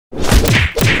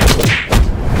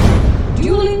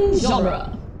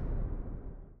genre.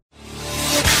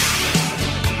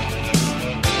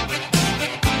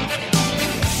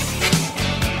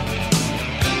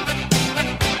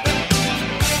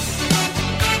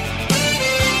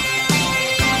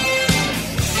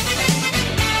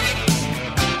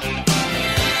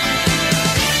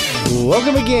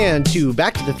 Welcome again to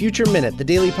Back to the Future Minute, the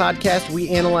daily podcast we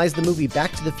analyze the movie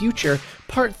Back to the Future,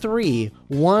 Part 3,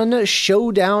 one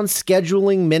showdown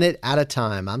scheduling minute at a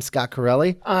time. I'm Scott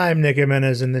Corelli. I'm Nick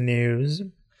Jimenez in the news.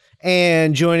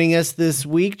 And joining us this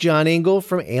week, John Engel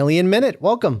from Alien Minute.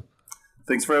 Welcome.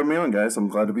 Thanks for having me on, guys. I'm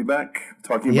glad to be back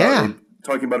talking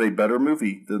about a better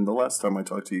movie than the last time I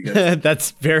talked to you guys.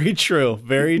 That's very true.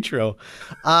 Very true.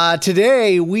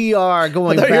 Today we are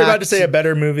going back. I thought you were about to say a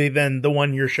better movie than the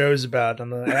one your show's about. I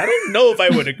don't know if I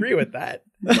would agree with that.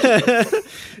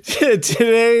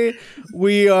 Today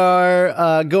we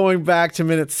are going back to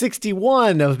minute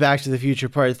 61 of Back to the Future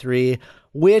Part 3,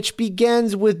 which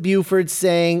begins with Buford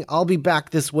saying, "I'll be back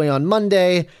this way on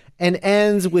Monday," and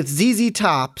ends with ZZ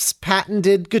Top's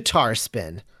patented guitar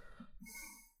spin.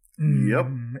 Yep.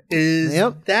 Is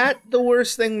that the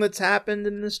worst thing that's happened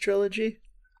in this trilogy?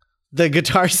 The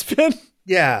guitar spin?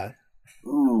 Yeah.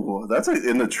 Ooh,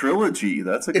 in the trilogy.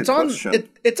 That's a good question.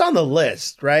 It's on the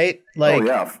list, right? Like, oh,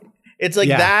 yeah. It's like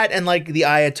that and like the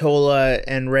Ayatollah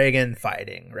and Reagan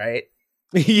fighting, right?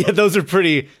 Yeah, those are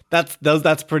pretty. That's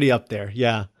pretty up there.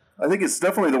 Yeah. I think it's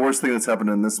definitely the worst thing that's happened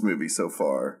in this movie so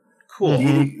far. Cool.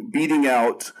 Beating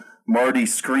out Marty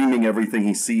screaming everything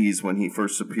he sees when he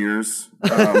first appears in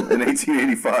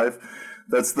 1885.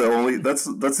 That's the only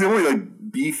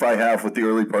like beef I have with the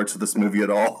early parts of this movie at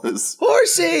all is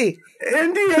Horsey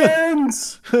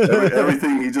Indians.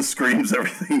 Everything he just screams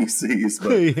everything he sees.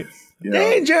 But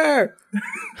danger.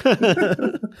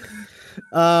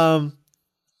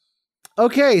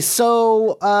 Okay,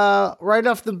 so right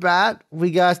off the bat,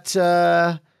 we got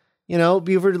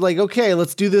Buford like, okay,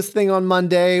 let's do this thing on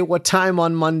Monday. What time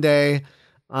on Monday?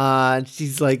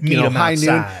 She's like, high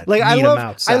noon. Like,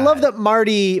 I love that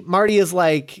Marty is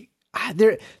like,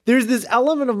 there's this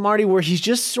element of Marty where he's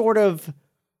just sort of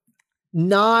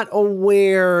not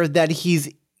aware that he's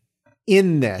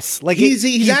in this. Like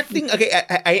he's acting. Okay,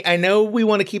 I know we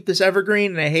want to keep this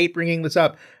evergreen, and I hate bringing this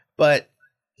up, but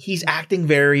he's acting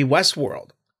very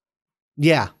Westworld.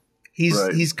 Yeah.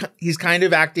 He's kind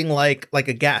of acting like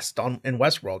a guest in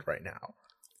Westworld right now.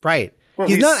 Right. Well,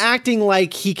 he's not acting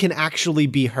like he can actually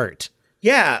be hurt.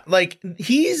 Yeah, like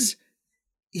he's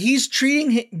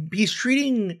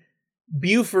treating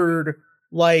Buford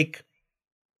like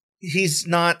he's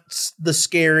not the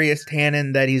scariest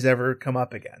Tannen that he's ever come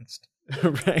up against.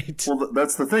 Right. Well,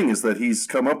 that's the thing, is that he's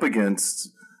come up against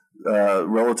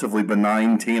relatively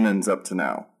benign Tannens up to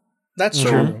now. That's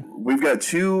true. We've got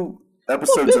 2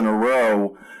 episodes in a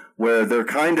row where they're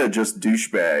kind of just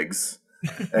douchebags,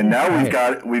 and now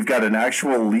we've got an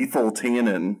actual lethal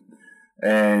Tannen,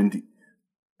 and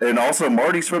also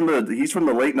Marty's from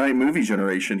the late night movie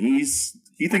generation.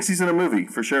 He thinks he's in a movie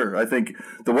for sure. I think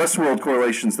the Westworld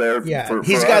correlation's there. Yeah,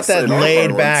 he's got that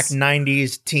laid back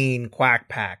 '90s teen quack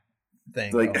pack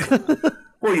thing. Like,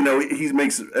 well, he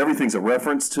makes everything's a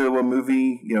reference to a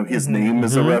movie. His name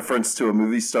is a reference to a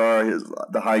movie star.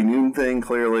 The High Noon thing,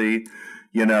 clearly,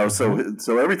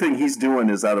 so everything he's doing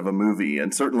is out of a movie.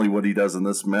 And certainly what he does in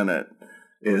this minute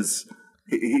is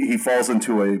he falls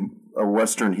into a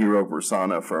Western hero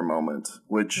persona for a moment,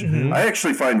 which I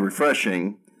actually find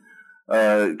refreshing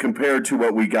compared to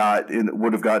what we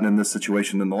would have gotten in this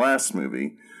situation in the last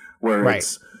movie, where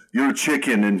it's, "You're a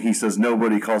chicken," and he says,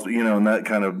 "Nobody calls me," and that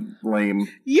kind of lame.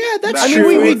 Yeah, that's true. I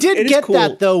mean, we did get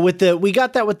that though we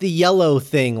got that with the yellow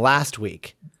thing last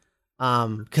week.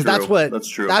 Because that's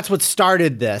what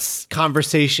started this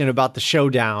conversation about the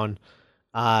showdown.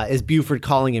 Is Buford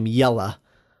calling him Yella?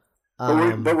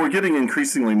 But we're getting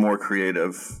increasingly more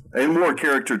creative and more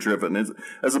character driven,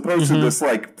 as opposed to this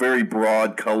like very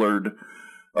broad colored.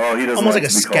 Oh, he doesn't almost like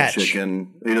like to be sketch. Called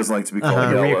chicken. He doesn't like to be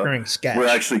called Yella. Reoccurring sketch. We're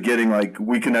actually getting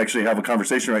we can actually have a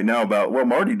conversation right now about, well,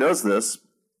 Marty does this.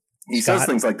 He says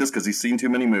things like this because he's seen too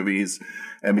many movies,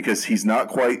 and because he's not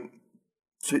quite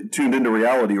tuned into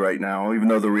reality right now, even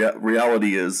though the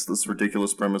reality is this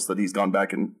ridiculous premise that he's gone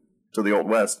back into the Old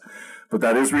West. But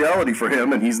that is reality for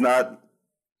him, and he's not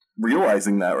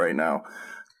realizing that right now.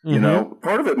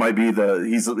 Part of it might be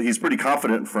he's pretty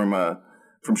confident from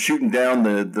shooting down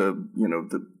the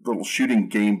little shooting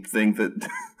game thing that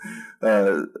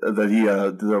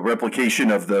the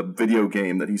replication of the video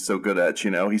game that he's so good at.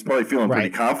 He's probably feeling pretty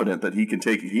confident that he can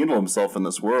handle himself in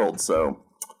this world. So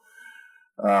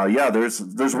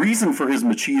there's reason for his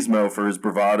machismo, for his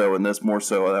bravado in this, more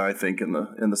so I think in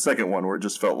the second one, where it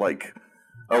just felt like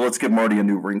let's give Marty a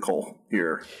new wrinkle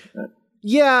here.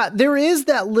 Yeah, there is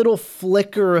that little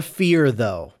flicker of fear,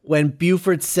 though, when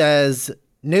Buford says,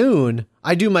 noon,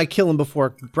 I do my killing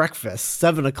before breakfast,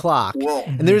 7 o'clock. Well,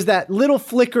 and there's that little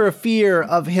flicker of fear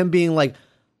of him being like,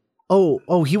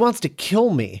 oh, he wants to kill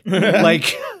me.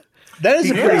 Like, that is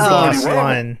a pretty boss well.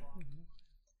 line.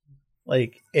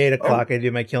 Like 8 o'clock, I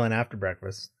do my killing after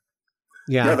breakfast.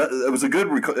 Yeah, it was a good.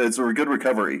 It's a good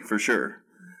recovery for sure.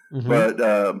 Mm-hmm. But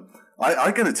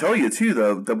I got to tell you too,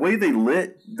 though, the way they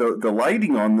lit the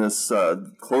lighting on this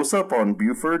close up on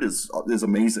Buford is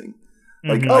amazing.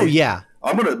 Like, yeah.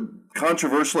 I'm gonna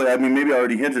controversially. I mean, maybe I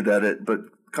already hinted at it, but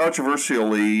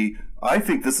controversially, I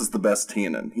think this is the best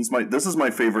Tannen. This is my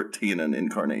favorite Tannen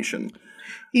incarnation.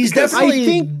 He's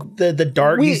definitely the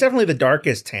dark. He's definitely the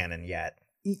darkest Tannen yet.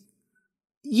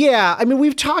 Yeah, I mean,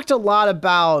 we've talked a lot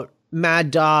about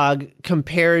Mad Dog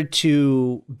compared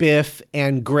to Biff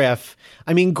and Griff.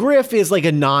 I mean, Griff is like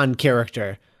a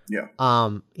non-character. Yeah.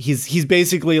 He's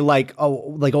basically like a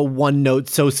one-note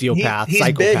sociopath.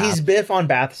 Psychopath. He's Biff on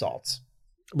bath salts.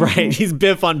 Right. He's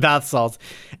Biff on bath salts.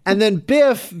 And then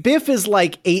Biff is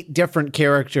like 8 different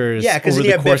characters over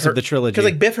the course of the trilogy. Because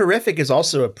like Biff Horrific is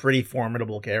also a pretty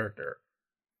formidable character.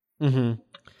 Mm-hmm.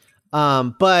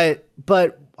 But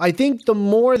I think the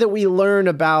more that we learn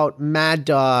about Mad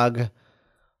Dog,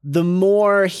 the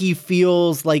more he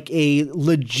feels like a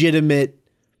legitimate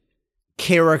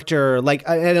character, like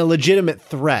and a legitimate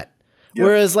threat. Yep.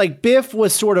 Whereas like Biff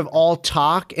was sort of all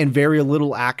talk and very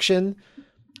little action.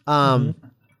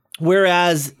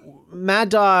 Whereas Mad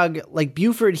Dog, like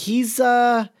Buford, he's he's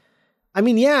a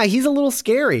little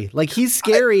scary. Like he's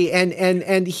scary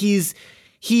and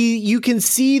you can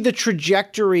see the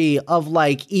trajectory of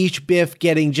like each Biff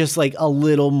getting just like a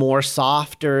little more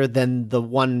softer than the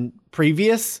one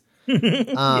previous.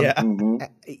 Yeah.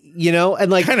 You know,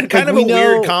 and like kind of a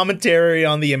weird commentary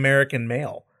on the American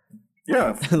male.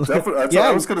 Yeah, definitely.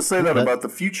 I was going to say that about the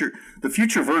future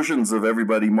versions of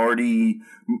everybody. Marty,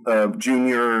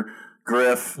 Junior,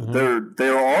 Griff. They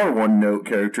are one note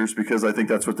characters because I think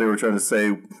that's what they were trying to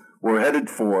say we're headed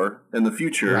for in the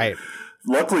future. Right.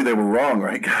 Luckily, they were wrong,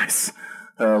 right, guys?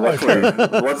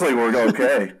 Luckily, we're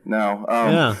okay now.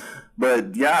 Yeah.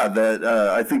 But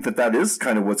yeah, I think that is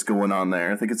kind of what's going on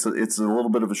there. I think it's a little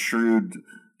bit of a shrewd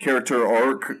character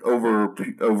arc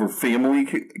over family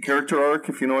character arc,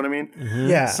 if you know what I mean. Mm-hmm.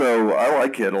 Yeah. So I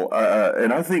like it,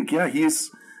 and I think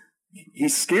he's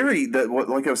scary. That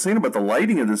like I was saying about the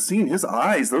lighting of the scene, his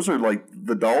eyes, those are like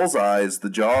the doll's eyes, the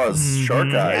Jaws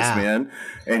shark eyes, man.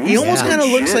 And he almost kind of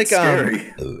looks like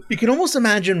scary. You can almost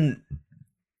imagine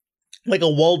like a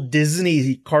Walt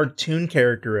Disney cartoon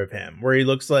character of him, where he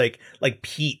looks like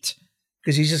Pete,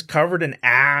 because he's just covered in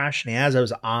ash and he has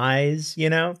those eyes, you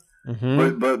know.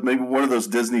 Mm-hmm. But maybe one of those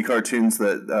Disney cartoons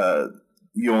that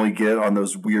you only get on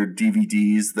those weird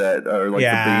DVDs that are like the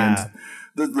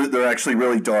band. They're actually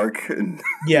really dark and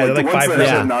like the ones 5%. that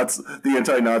have the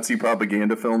anti-Nazi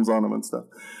propaganda films on them and stuff.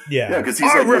 Yeah, because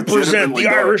he's I represent the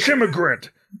Irish immigrant.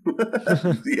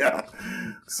 Yeah,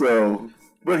 so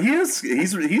but he's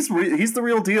the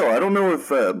real deal. I don't know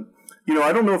if I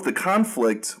don't know if the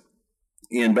conflict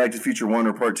in Back to the Future 1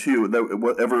 or Part 2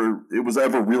 it was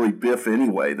ever really Biff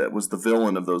anyway that was the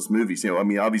villain of those movies. You know, I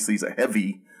mean, obviously he's a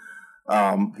heavy.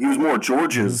 He was more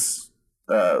George's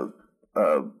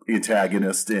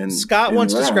antagonist in Scott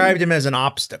once described him as an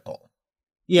obstacle.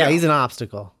 Yeah, he's an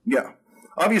obstacle. Yeah,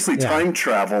 obviously time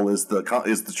travel is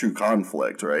the true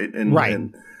conflict, right?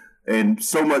 And and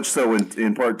so much so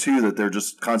in Part 2 that they're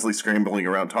just constantly scrambling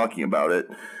around talking about it.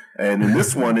 And in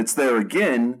this one, it's there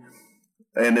again.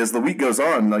 And as the week goes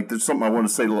on, like there's something I want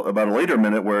to say about a later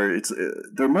minute where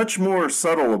they're much more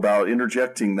subtle about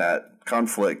interjecting that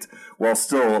conflict while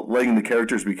still letting the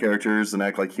characters be characters and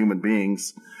act like human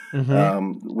beings,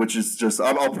 which is just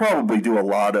I'll probably do a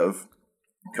lot of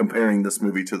comparing this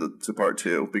movie to Part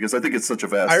 2 because I think it's such a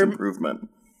vast improvement.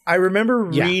 I remember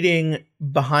reading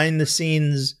behind the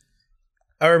scenes,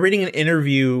 or reading an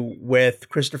interview with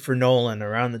Christopher Nolan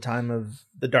around the time of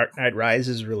The Dark Knight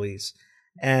Rises release.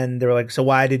 And they were like, so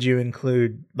why did you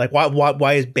include, like,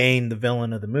 why is Bane the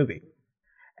villain of the movie?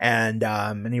 And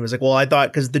he was like, well, I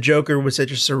thought because the Joker was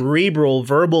such a cerebral,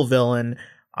 verbal villain,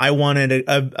 I wanted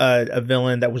a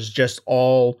villain that was just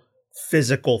all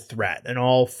physical threat and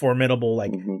all formidable.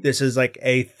 Like, this is like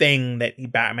a thing that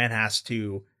Batman has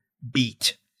to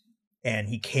beat, and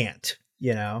he can't,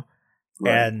 you know?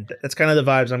 Right. And that's kind of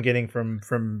the vibes I'm getting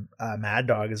from Mad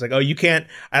Dog. It's like, oh, you can't,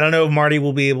 I don't know if Marty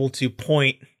will be able to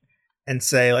point and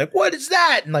say like, what is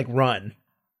that? And like run.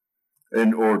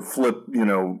 Or flip,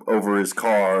 over his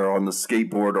car on the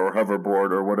skateboard or hoverboard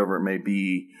or whatever it may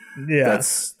be. Yeah.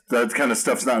 that kind of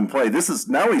stuff's not in play. This is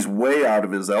now he's way out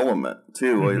of his element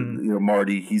too. Mm-hmm. You know,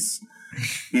 Marty, he's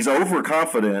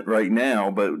overconfident right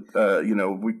now, but you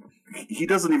know, he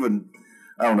doesn't even.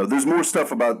 I don't know. There's more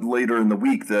stuff about later in the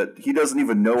week that he doesn't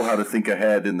even know how to think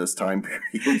ahead in this time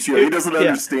period. You know, he doesn't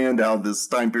understand how this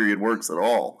time period works at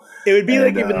all. It would be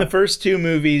like if in the first two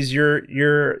movies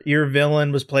your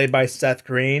villain was played by Seth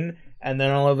Green, and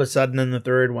then all of a sudden in the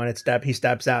third one he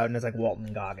steps out and it's like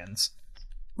Walton Goggins.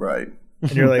 Right.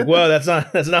 And you're like, whoa, that's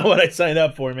not what I signed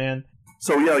up for, man.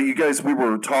 So yeah, you guys, we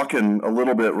were talking a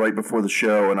little bit right before the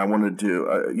show, and I wanted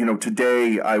to, you know,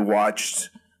 today I watched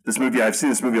this movie. I've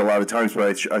seen this movie a lot of times,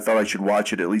 but I thought I should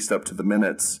watch it at least up to the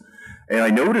minutes. And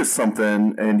I noticed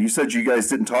something, and you said you guys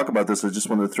didn't talk about this. I just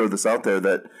wanted to throw this out there,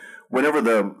 that whenever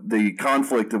the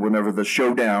conflict, whenever the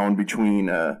showdown between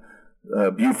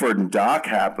Buford and Doc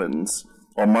happens,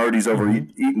 while Marty's over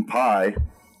eating pie,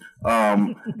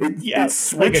 it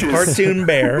switches like a cartoon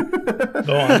bear.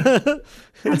 Go on.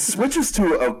 It switches to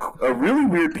a really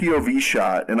weird POV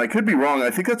shot, and I could be wrong.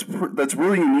 I think that's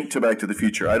really unique to Back to the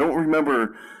Future. I don't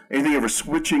remember anything ever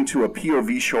switching to a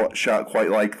POV shot quite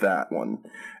like that one,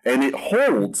 and it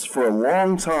holds for a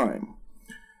long time.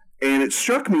 And it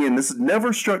struck me, and this had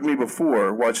never struck me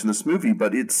before watching this movie,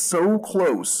 but it's so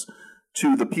close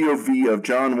to the POV of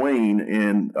John Wayne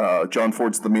in John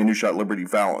Ford's The Man Who Shot Liberty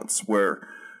Valance, where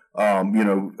you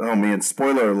know, oh man,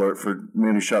 spoiler alert for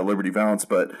Man Who Shot Liberty Valance,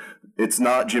 but it's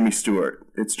not Jimmy Stewart.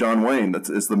 It's John Wayne that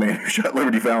is the Man Who Shot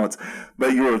Liberty Valance.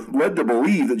 But you're led to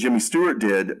believe that Jimmy Stewart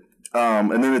did.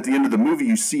 And then at the end of the movie,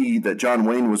 you see that John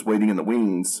Wayne was waiting in the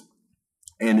wings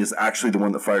and is actually the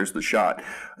one that fires the shot.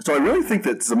 So I really think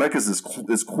that Zemeckis is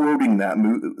quoting that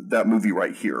movie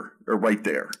right here, or right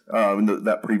there, in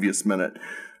that previous minute.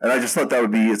 And I just thought that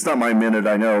would be, it's not my minute,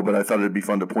 I know, but I thought it'd be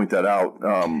fun to point that out.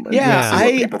 I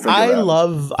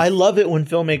love it when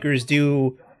filmmakers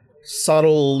do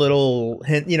subtle little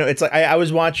hint. You know, it's like I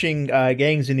was watching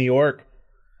Gangs in New York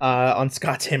on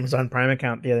Scott's Amazon Prime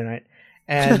account the other night.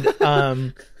 And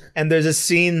and there's a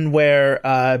scene where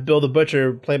Bill the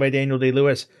Butcher, played by Daniel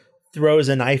Day-Lewis, throws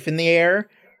a knife in the air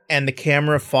and the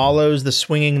camera follows the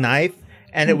swinging knife.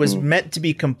 And it was meant to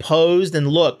be composed and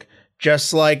look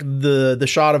just like the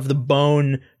shot of the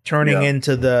bone turning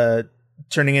into the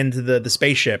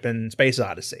spaceship in Space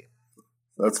Odyssey.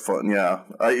 That's fun, yeah.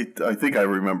 I think I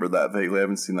remember that vaguely. I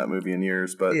haven't seen that movie in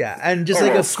years, but yeah, and just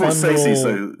like a fun little...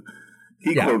 So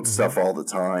he quotes stuff all the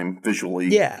time visually.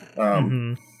 Yeah.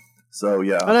 So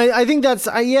yeah, and I think that's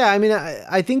I mean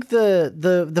I think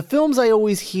the films I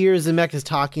always hear Zemeckis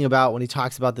talking about when he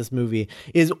talks about this movie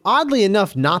is oddly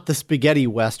enough not the spaghetti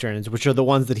westerns, which are the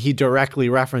ones that he directly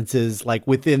references like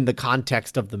within the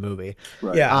context of the movie.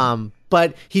 Right. Yeah.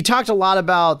 But he talked a lot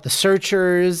about The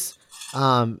Searchers,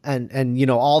 and you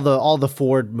know all the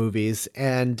Ford movies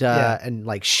and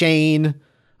like Shane.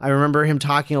 I remember him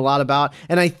talking a lot about,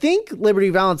 and I think Liberty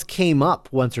Valance came up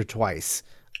once or twice.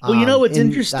 Well, you know what's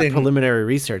interesting? That preliminary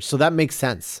research, so that makes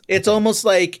sense. It's almost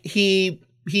like he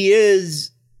is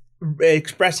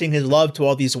expressing his love to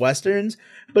all these westerns,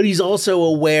 but he's also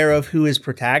aware of who his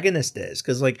protagonist is,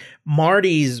 because like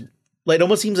Marty's, like it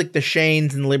almost seems like the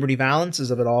Shanes and Liberty Valances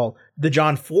of it all, the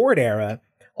John Ford era,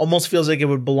 almost feels like it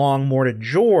would belong more to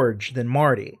George than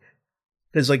Marty,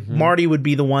 because like Marty would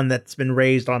be the one that's been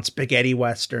raised on spaghetti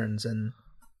westerns and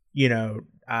you know.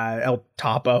 El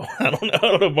Topo. I don't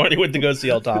know if Marty went to go see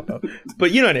El Topo,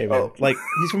 but you know what I mean. Like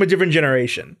he's from a different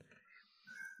generation.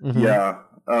 Yeah,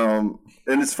 and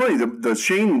it's funny. The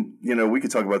Shane. You know, we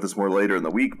could talk about this more later in the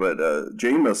week, but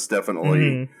Jameis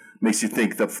definitely makes you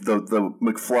think the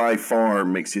McFly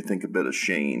farm makes you think a bit of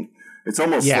Shane. It's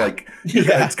almost like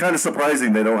it's kind of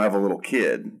surprising they don't have a little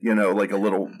kid. You know, like a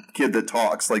little kid that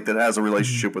talks, like that has a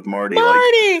relationship with Marty.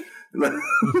 Marty.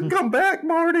 Come back,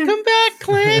 Marty. Come back,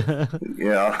 Clint.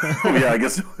 Yeah. I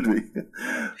guess it would be.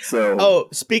 So.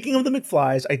 Speaking of the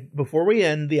McFlys, before we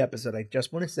end the episode, I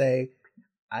just want to say,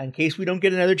 in case we don't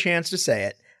get another chance to say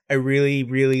it, I really,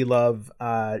 really love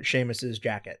Seamus's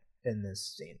jacket in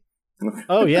this scene.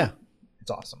 Oh yeah,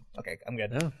 it's awesome. Okay, I'm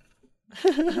good.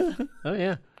 Oh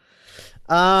yeah.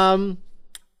 The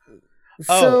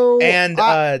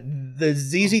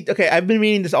ZZ. Okay, I've been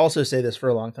meaning to also say this for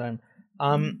a long time.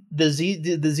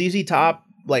 The ZZ Top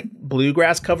like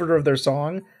bluegrass cover of their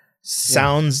song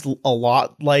sounds a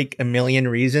lot like A Million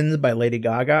Reasons by Lady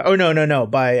Gaga. Oh no,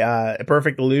 by A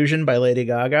Perfect Illusion by Lady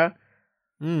Gaga.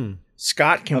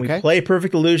 Scott, can we play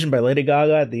Perfect Illusion by Lady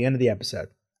Gaga at the end of the episode?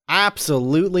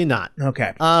 Absolutely not.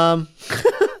 Okay.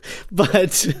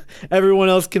 But everyone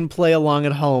else can play along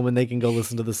at home and they can go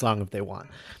listen to the song if they want.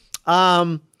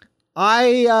 Please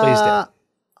do.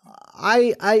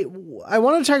 I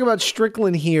want to talk about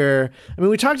Strickland here. I mean,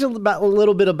 we talked a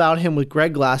little bit about him with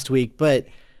Greg last week, but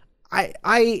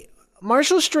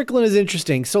Marshall Strickland is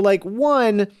interesting. So like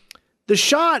one, the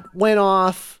shot went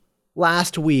off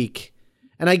last week,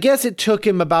 and I guess it took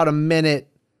him about a minute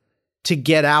to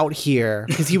get out here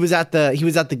because he was at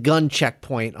the gun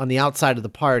checkpoint on the outside of the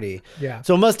party. Yeah.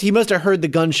 So he must have heard the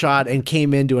gunshot and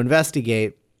came in to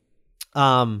investigate.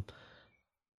 But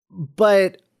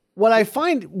what I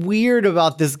find weird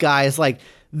about this guy is like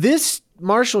this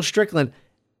Marshall Strickland,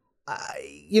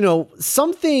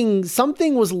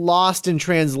 something was lost in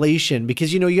translation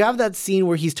because, you have that scene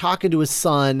where he's talking to his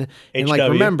son and like,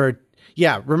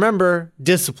 remember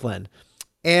discipline.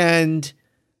 And,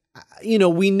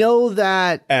 we know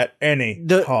that at any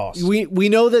cost, we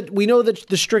know that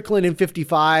the Strickland in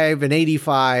 55 and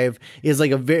 85 is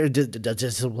like a very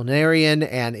disciplinarian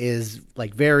and is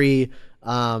like very,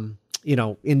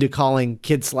 into calling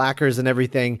kids slackers and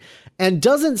everything, and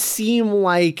doesn't seem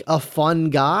like a fun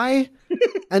guy.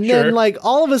 And Sure. then like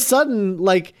all of a sudden,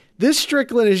 like this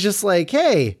Strickland is just like,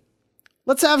 hey,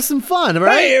 let's have some fun,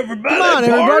 right? Hey, everybody, come on,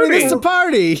 everybody, party. it's a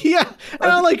party. Yeah.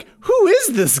 And I'm like, who is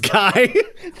this guy?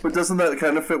 But doesn't that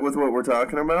kind of fit with what we're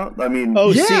talking about? I mean,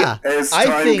 yeah. As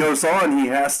time goes on, he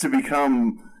has to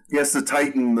tighten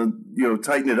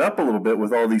it up a little bit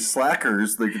with all these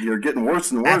slackers. They're getting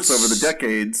worse and worse over the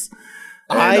decades.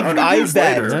 I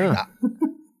bet. Yeah.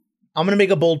 I'm going to make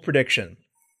a bold prediction.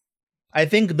 I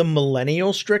think the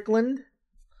millennial Strickland,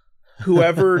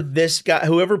 whoever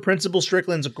Principal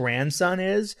Strickland's grandson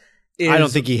is I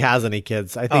don't think he has any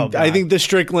kids. I think the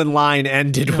Strickland line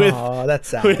ended with. Oh, that's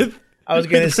sad. I was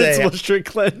going to say Principal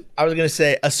Strickland. I was going to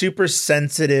say a super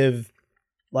sensitive,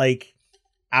 like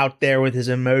out there with his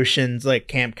emotions, like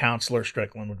camp counselor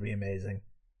Strickland would be amazing.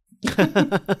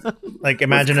 Like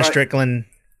imagine a Strickland.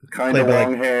 Kind of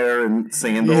long hair and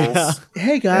sandals. Yeah.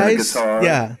 Hey guys, guitar.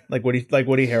 yeah, like Woody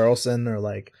Harrelson or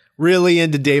like really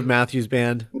into Dave Matthews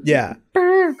Band. Yeah.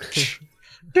 I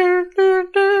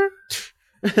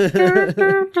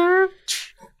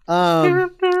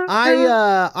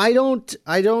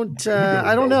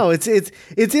don't know. It's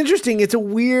interesting. It's a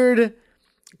weird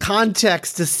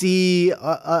context to see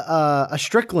a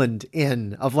Strickland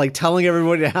in of like telling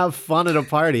everybody to have fun at a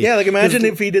party. Yeah, like imagine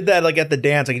if he did that like at the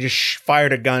dance, like he just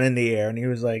fired a gun in the air and he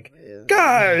was like,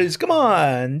 "Guys, come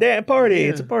on, party! Yeah.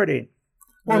 It's a party."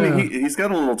 Well, I mean, he's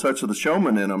got a little touch of the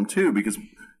showman in him too, because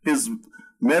his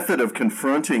method of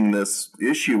confronting this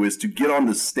issue is to get on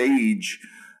the stage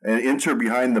and enter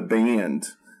behind the band,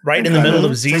 right in the middle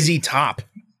of ZZ Top.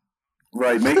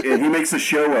 Right, and he makes a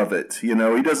show of it. He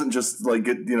doesn't just like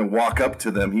walk up to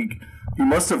them. He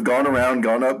must have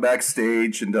gone up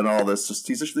backstage and done all this.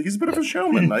 He's a bit of a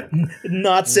showman.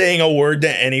 Not saying a word to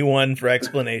anyone for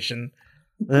explanation.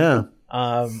 Yeah.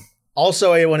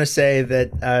 Also, I want to say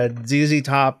that ZZ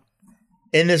Top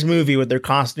in this movie with their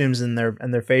costumes and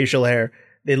their facial hair,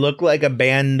 they look like a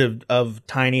band of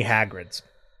tiny Hagrids.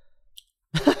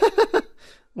 A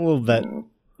little bit.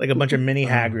 Like a bunch of mini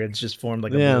Hagrids just formed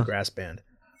like a bluegrass band.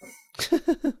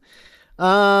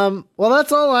 Well,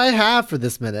 that's all I have for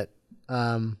this minute.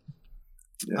 I'm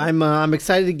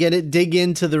excited to dig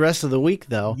into the rest of the week,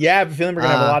 though. Yeah, I have a feeling we're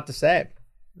gonna have a lot to say.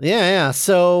 Yeah.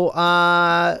 So,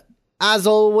 as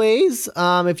always,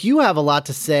 if you have a lot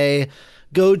to say,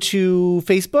 go to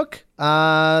Facebook.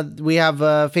 We have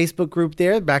a Facebook group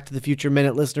there, Back to the Future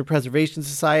Minute Listener Preservation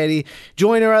Society.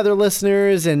 Join our other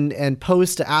listeners and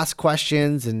post to ask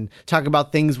questions and talk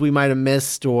about things we might have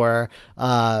missed or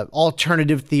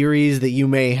alternative theories that you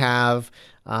may have.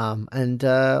 And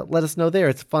let us know there.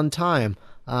 It's a fun time.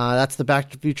 That's the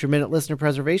Back to the Future Minute Listener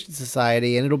Preservation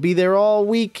Society, and it'll be there all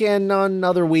week and on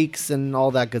other weeks and all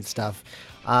that good stuff.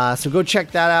 So go check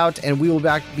that out, and we will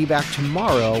be back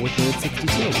tomorrow with Minute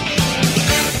 62.